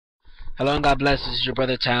Hello and God bless. This is your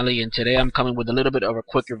brother Tally, and today I'm coming with a little bit of a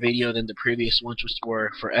quicker video than the previous ones, which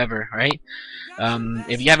were forever. Right?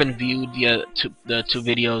 If you haven't viewed the two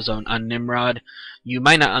videos on Nimrod, you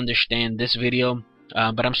might not understand this video,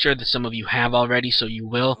 but I'm sure that some of you have already, so you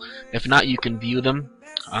will. If not, you can view them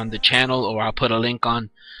on the channel, or I'll put a link on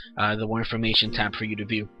the more information tab for you to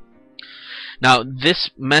view. Now,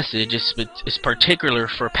 this message is particular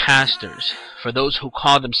for pastors, for those who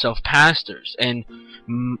call themselves pastors. And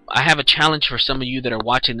I have a challenge for some of you that are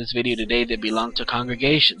watching this video today that belong to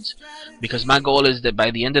congregations, because my goal is that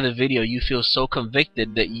by the end of the video you feel so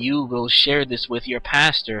convicted that you will share this with your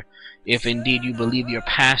pastor, if indeed you believe your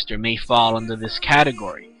pastor may fall under this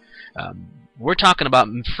category. We're talking about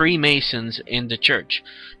Freemasons in the church,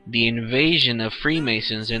 the invasion of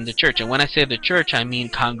Freemasons in the church. And when I say the church, I mean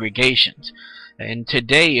congregations. And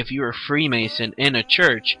today, if you're a Freemason in a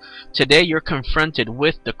church, today you're confronted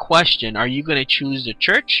with the question, are you going to choose the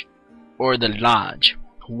church or the lodge?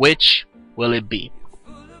 Which will it be?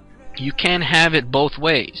 You can't have it both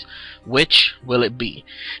ways. Which will it be?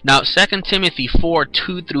 Now, 2 Timothy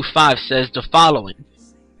 4:2-5 says the following: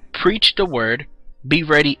 Preach the word, be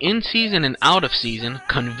ready in season and out of season,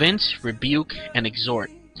 convince, rebuke, and exhort,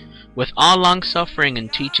 with all longsuffering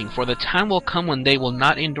and teaching. For the time will come when they will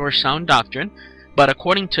not endure sound doctrine, but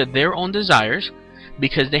according to their own desires,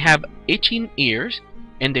 because they have itching ears,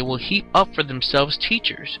 and they will heap up for themselves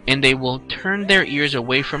teachers, and they will turn their ears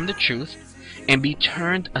away from the truth, and be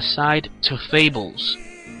turned aside to fables.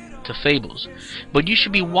 But you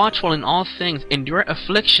should be watchful in all things, endure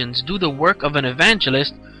afflictions, do the work of an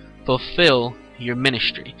evangelist, fulfill your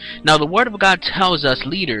ministry. Now, the Word of God tells us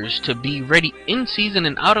leaders to be ready in season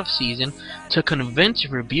and out of season, to convince,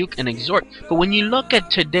 rebuke, and exhort. But when you look at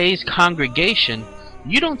today's congregation,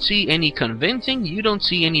 you don't see any convincing, you don't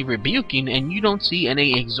see any rebuking, and you don't see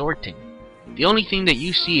any exhorting. The only thing that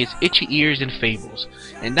you see is itchy ears and fables.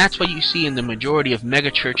 And that's what you see in the majority of mega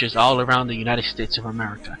churches all around the United States of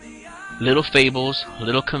America. Little fables,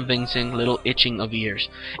 little convincing, little itching of ears.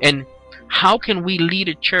 And how can we lead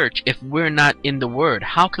a church if we're not in the Word?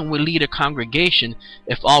 How can we lead a congregation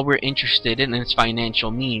if all we're interested in is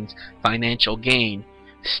financial means, financial gain,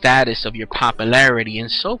 status of your popularity, and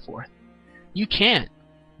so forth? You can't.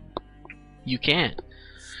 You can't.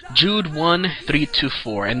 Jude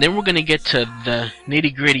 1:3-4, and then we're going to get to the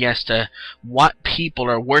nitty-gritty as to what people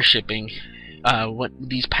are worshiping, what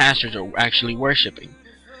these pastors are actually worshiping.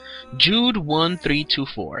 Jude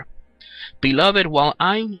 1:3-4. Beloved, while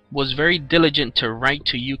I was very diligent to write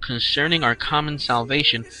to you concerning our common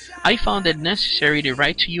salvation, I found it necessary to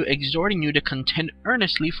write to you, exhorting you to contend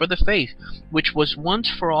earnestly for the faith, which was once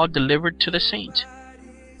for all delivered to the saints.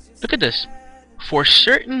 Look at this. For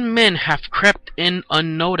certain men have crept in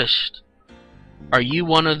unnoticed. Are you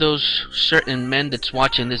one of those certain men that's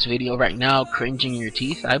watching this video right now, cringing your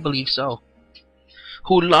teeth? I believe so.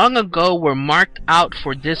 Who long ago were marked out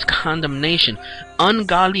for this condemnation,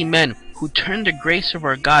 ungodly men, who turn the grace of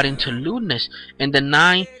our God into lewdness and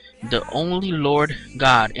deny the only Lord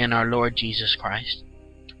God and our Lord Jesus Christ.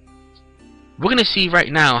 We're going to see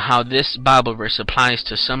right now how this Bible verse applies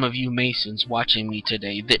to some of you Masons watching me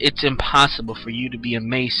today. That it's impossible for you to be a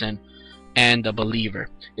Mason and a believer.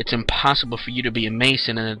 It's impossible for you to be a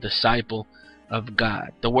Mason and a disciple of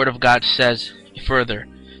God. The Word of God says further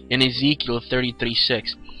in Ezekiel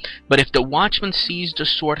 33:6, But if the watchman sees the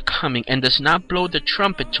sword coming and does not blow the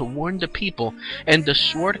trumpet to warn the people, and the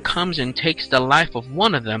sword comes and takes the life of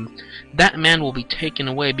one of them, that man will be taken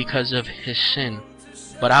away because of his sin.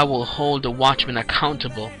 But I will hold the watchman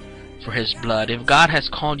accountable for his blood. If God has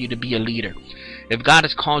called you to be a leader, if God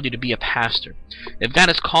has called you to be a pastor, if God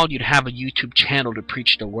has called you to have a YouTube channel to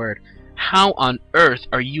preach the word, how on earth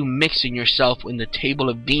are you mixing yourself in the table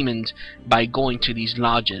of demons by going to these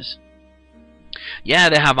lodges? Yeah,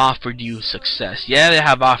 they have offered you success. Yeah, they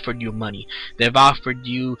have offered you money. They've offered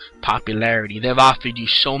you popularity. They've offered you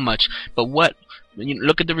so much. But what?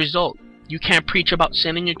 Look at the result. You can't preach about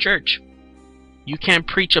sin in your church. You can't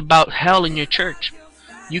preach about hell in your church.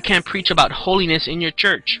 You can't preach about holiness in your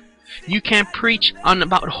church. You can't preach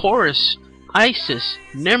about Horus, Isis,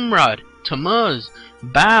 Nimrod, Tammuz,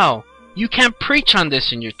 Baal. You can't preach on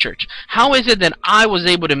this in your church. How is it that I was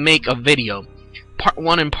able to make a video, part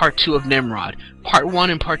 1 and part 2 of Nimrod, part 1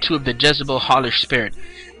 and part 2 of the Jezebel Holler Spirit?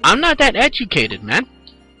 I'm not that educated, man.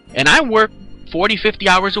 And I work 40-50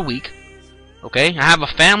 hours a week. Okay? I have a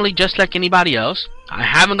family just like anybody else. I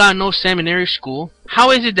haven't got no seminary school.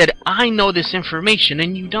 How is it that I know this information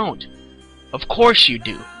and you don't? Of course you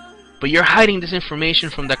do. But you're hiding this information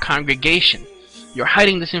from the congregation. You're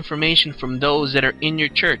hiding this information from those that are in your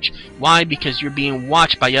church. Why? Because you're being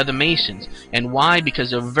watched by other Masons. And why?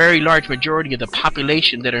 Because a very large majority of the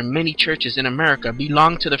population that are in many churches in America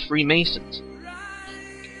belong to the Freemasons.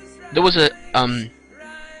 There was a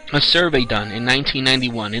survey done in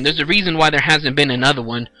 1991, and there's a reason why there hasn't been another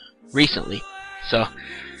one recently. So,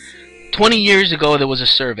 20 years ago there was a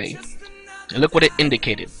survey, and look what it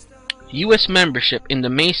indicated. U.S. membership in the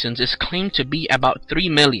Masons is claimed to be about 3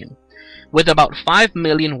 million, with about 5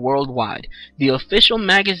 million worldwide. The official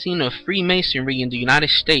magazine of Freemasonry in the United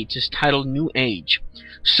States is titled New Age.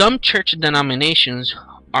 Some church denominations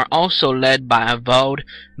are also led by avowed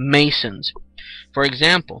Masons. For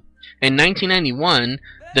example, in 1991,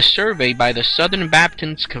 the survey by the Southern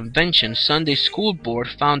Baptist Convention Sunday School Board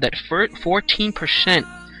found that 14%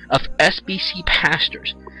 of SBC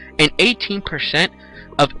pastors and 18%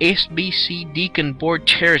 of SBC deacon board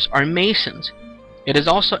chairs are Masons. It is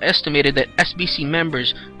also estimated that SBC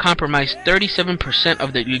members comprise 37%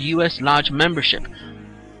 of the U.S. Lodge membership.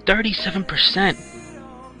 37%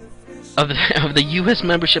 of the U.S.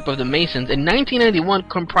 membership of the Masons in 1991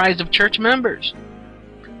 comprised of church members.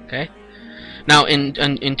 Okay. Now, in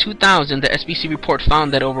 2000, the SBC report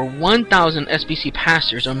found that over 1,000 SBC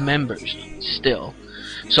pastors are members still.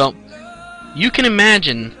 So, you can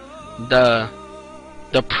imagine the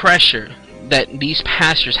pressure that these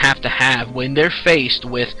pastors have to have when they're faced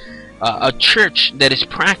with a church that is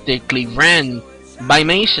practically ran by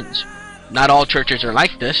Masons. Not all churches are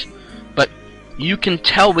like this, but you can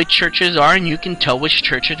tell which churches are and you can tell which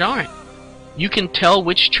churches aren't. You can tell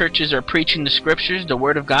which churches are preaching the scriptures, the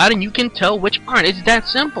word of God, and you can tell which aren't. It's that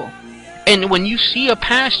simple. And when you see a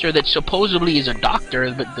pastor that supposedly is a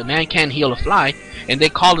doctor, but the man can't heal a fly, and they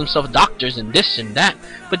call themselves doctors and this and that,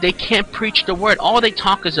 but they can't preach the word. All they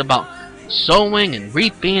talk is about sowing and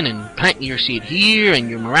reaping and planting your seed here and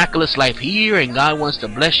your miraculous life here, and God wants to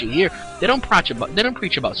bless you here. They don't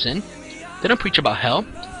preach about sin. They don't preach about hell.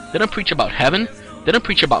 They don't preach about heaven. They don't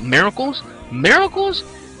preach about miracles. Miracles?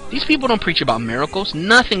 These people don't preach about miracles.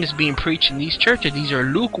 Nothing is being preached in these churches. These are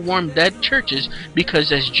lukewarm, dead churches,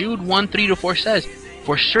 because as Jude 1:3-4 says,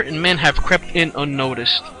 for certain men have crept in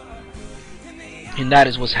unnoticed. And that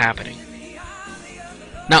is what's happening.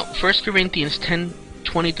 Now, 1 Corinthians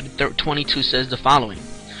 10:20-22 says the following.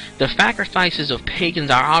 The sacrifices of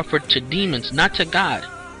pagans are offered to demons, not to God.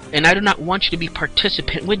 And I do not want you to be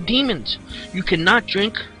participant with demons. You cannot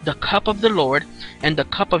drink the cup of the Lord and the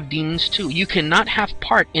cup of demons too. You cannot have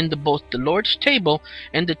part in both the Lord's table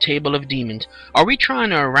and the table of demons. Are we trying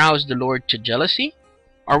to arouse the Lord to jealousy?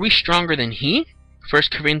 Are we stronger than He? 1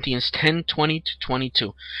 Corinthians 10:20-22.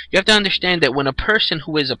 You have to understand that when a person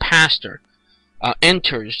who is a pastor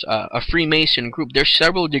enters a Freemason group, there's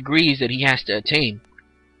several degrees that he has to attain.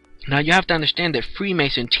 Now you have to understand that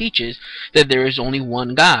Freemason teaches that there is only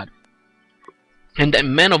one God, and that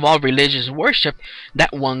men of all religions worship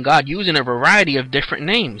that one God using a variety of different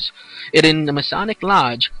names. And in the Masonic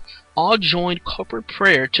Lodge, all joined corporate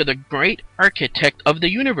prayer to the great architect of the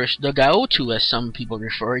universe, the Gaotu as some people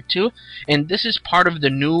refer it to, and this is part of the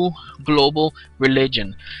new global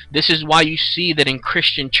religion. This is why you see that in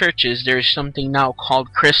Christian churches there is something now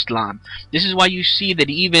called Chrislam. This is why you see that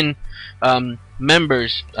even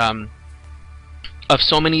members of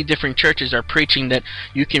so many different churches are preaching that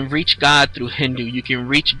you can reach God through Hindu, you can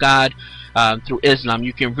reach God through Islam,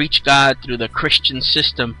 you can reach God through the Christian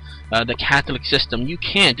system, the Catholic system. You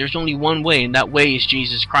can't. There's only one way, and that way is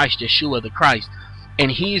Jesus Christ, Yeshua the Christ.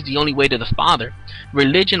 And He is the only way to the Father.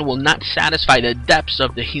 Religion will not satisfy the depths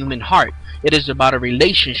of the human heart. It is about a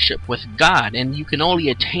relationship with God, and you can only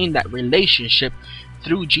attain that relationship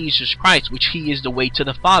through Jesus Christ, which He is the way to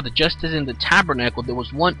the Father. Just as in the tabernacle there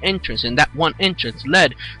was one entrance, and that one entrance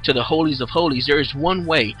led to the holies of holies. There is one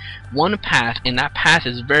way, one path, and that path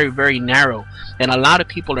is very, very narrow, and a lot of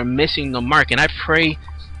people are missing the mark. And I pray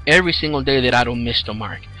every single day that I don't miss the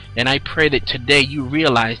mark, and I pray that today you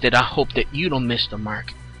realize that I hope that you don't miss the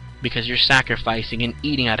mark, because you're sacrificing and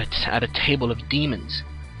eating at a table of demons.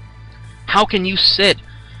 How can you sit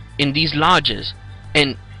in these lodges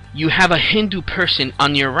and you have a Hindu person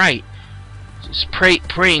on your right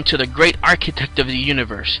praying to the great architect of the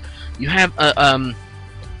universe? You have a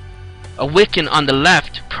Wiccan on the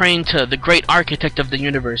left praying to the great architect of the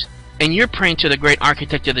universe, and you're praying to the great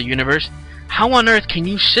architect of the universe. How on earth can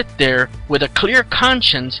you sit there with a clear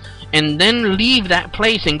conscience and then leave that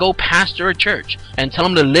place and go pastor a church and tell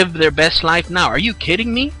them to live their best life now? Are you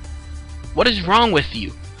kidding me? What is wrong with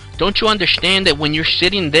you? Don't you understand that when you're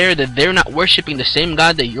sitting there that they're not worshiping the same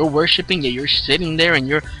God that you're worshiping, that you're sitting there and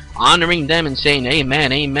you're honoring them and saying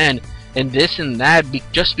amen, amen, and this and that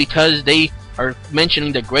just because they or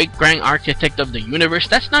mentioning the great grand architect of the universe,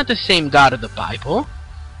 that's not the same God of the Bible.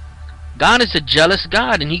 God is a jealous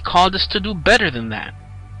God, and he called us to do better than that.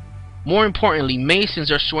 More importantly,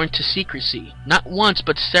 Masons are sworn to secrecy, not once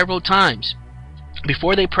but several times,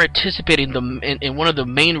 before they participate in one of the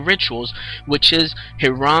main rituals, which is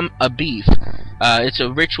Hiram Abif. It's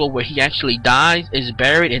a ritual where he actually dies, is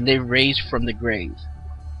buried, and then raised from the grave.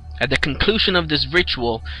 At the conclusion of this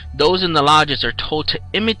ritual, those in the lodges are told to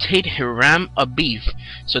imitate Hiram Abif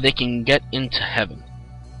so they can get into heaven.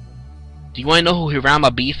 Do you want to know who Hiram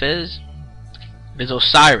Abif is? It is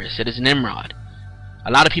Osiris. It is Nimrod.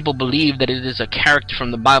 A lot of people believe that it is a character from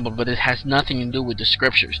the Bible, but it has nothing to do with the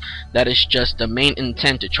scriptures. That is just the main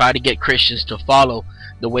intent, to try to get Christians to follow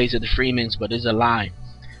the ways of the Freemasons, but it's a lie.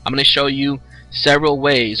 I'm going to show you several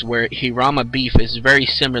ways where Hiram Abif is very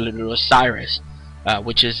similar to Osiris,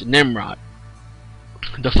 which is Nimrod.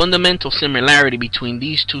 The fundamental similarity between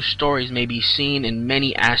these two stories may be seen in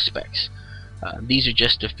many aspects. These are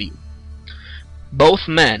just a few. Both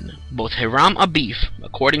men, both Hiram Abif,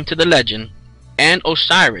 according to the legend, and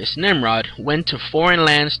Osiris, Nimrod, went to foreign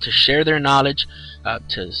lands to share their knowledge,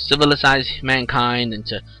 to civilize mankind, and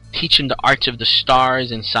to teach them the arts of the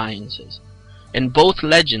stars and sciences. In both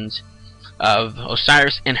legends of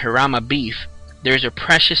Osiris and Hiram Abif, there is a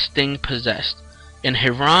precious thing possessed. In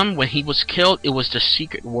Hiram, when he was killed, it was the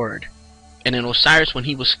secret word, and in Osiris, when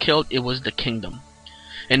he was killed, it was the kingdom.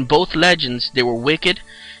 In both legends, they were wicked,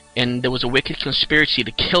 and there was a wicked conspiracy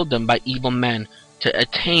to kill them by evil men to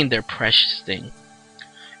attain their precious thing.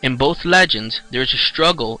 In both legends, there is a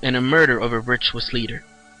struggle and a murder of a virtuous leader.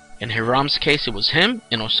 In Hiram's case, it was him.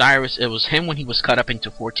 In Osiris, it was him when he was cut up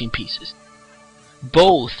into 14 pieces.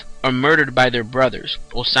 Both are murdered by their brothers.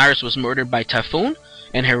 Osiris was murdered by Typhoon,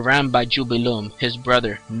 and Hiram by Jubilum, his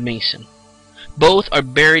brother Mason. Both are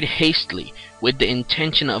buried hastily with the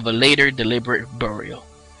intention of a later deliberate burial.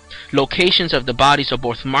 Locations of the bodies are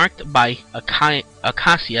both marked by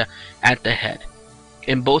acacia at the head.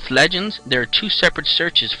 In both legends, there are two separate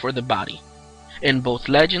searches for the body. In both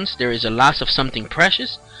legends, there is a loss of something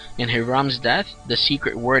precious. In Hiram's death, the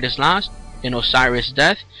secret word is lost. In Osiris'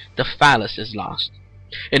 death, the phallus is lost.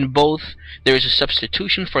 In both, there is a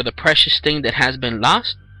substitution for the precious thing that has been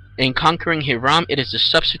lost. In conquering Hiram, it is the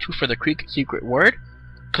substitute for the secret word.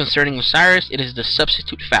 Concerning Osiris, it is the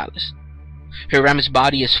substitute phallus. Hiram's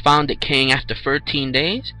body is found decaying after 13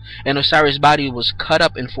 days, and Osiris' body was cut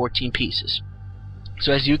up in 14 pieces.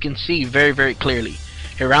 So as you can see very, very clearly,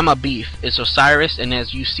 Hiram Abif is Osiris, and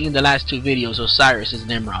as you've seen the last two videos, Osiris is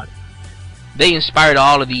Nimrod. They inspired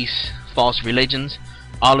all of these false religions,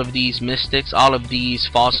 all of these mystics, all of these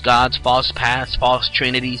false gods, false paths, false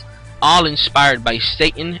trinities, all inspired by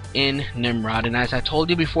Satan in Nimrod. And as I told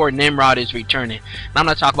you before, Nimrod is returning. And I'm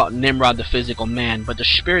not talking about Nimrod the physical man, but the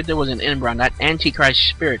spirit that was in Nimrod, that Antichrist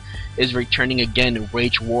spirit, is returning again to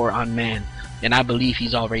wage war on man. And I believe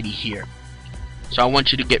he's already here. So I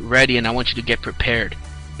want you to get ready, and I want you to get prepared.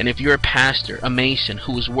 And if you're a pastor, a Mason,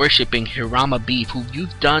 who is worshiping Hiram Abif, who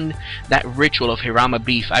you've done that ritual of Hiram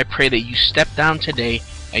Abif, I pray that you step down today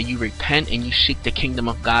and you repent and you seek the kingdom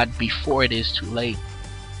of God before it is too late.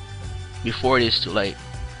 Before it is too late.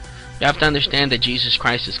 You have to understand that Jesus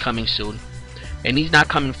Christ is coming soon. And he's not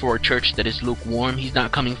coming for a church that is lukewarm. He's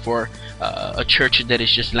not coming for a church that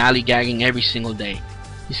is just lollygagging every single day.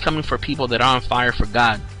 He's coming for people that are on fire for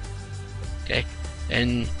God. Okay?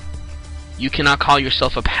 And you cannot call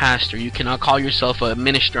yourself a pastor, you cannot call yourself a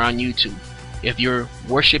minister on YouTube if you're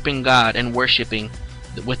worshiping God and worshiping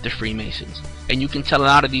with the Freemasons. And you can tell a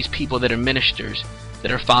lot of these people that are ministers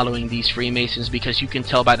that are following these Freemasons, because you can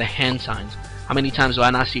tell by the hand signs. How many times do I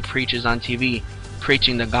not see preachers on TV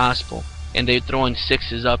preaching the gospel and they're throwing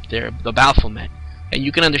sixes up there, the Baphomet? And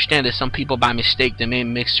you can understand that some people by mistake, they may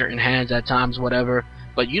mix certain hands at times, whatever.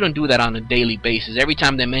 But you don't do that on a daily basis. Every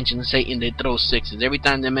time they mention Satan, they throw sixes. Every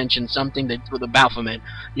time they mention something, they throw the Baphomet.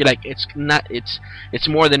 You're like, it's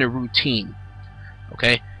more than a routine.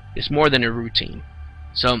 Okay? It's more than a routine.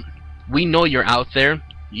 So we know you're out there.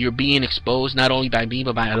 You're being exposed, not only by me,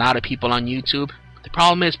 but by a lot of people on YouTube. The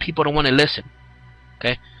problem is people don't want to listen.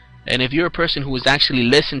 Okay? And if you're a person who has actually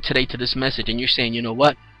listened today to this message and you're saying, you know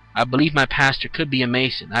what? I believe my pastor could be a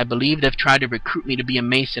Mason. I believe they've tried to recruit me to be a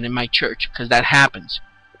Mason in my church, because that happens.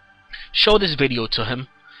 Show this video to him,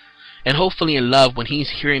 and hopefully in love, when he's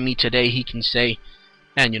hearing me today, he can say,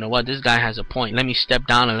 man, you know what, this guy has a point. Let me step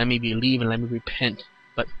down and let me believe and let me repent.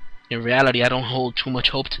 But in reality, I don't hold too much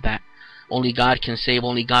hope to that. Only God can save.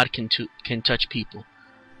 Only God can touch people.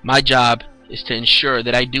 My job is to ensure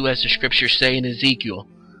that I do as the scriptures say in Ezekiel,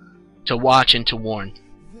 to watch and to warn.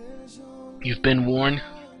 You've been warned.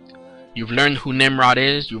 You've learned who Nimrod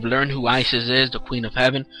is. You've learned who Isis is, the Queen of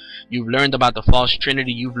Heaven. You've learned about the false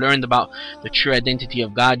Trinity. You've learned about the true identity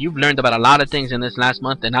of God. You've learned about a lot of things in this last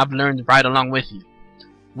month, and I've learned right along with you.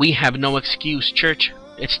 We have no excuse, church.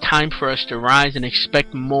 It's time for us to rise and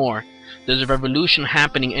expect more. There's a revolution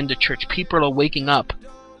happening in the church. People are waking up,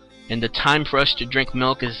 and the time for us to drink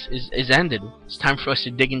milk is ended. It's time for us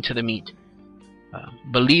to dig into the meat.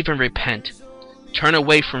 Believe and repent. Turn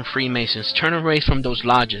away from Freemasons. Turn away from those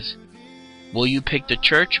lodges. Will you pick the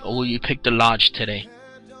church or will you pick the lodge today?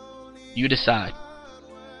 You decide.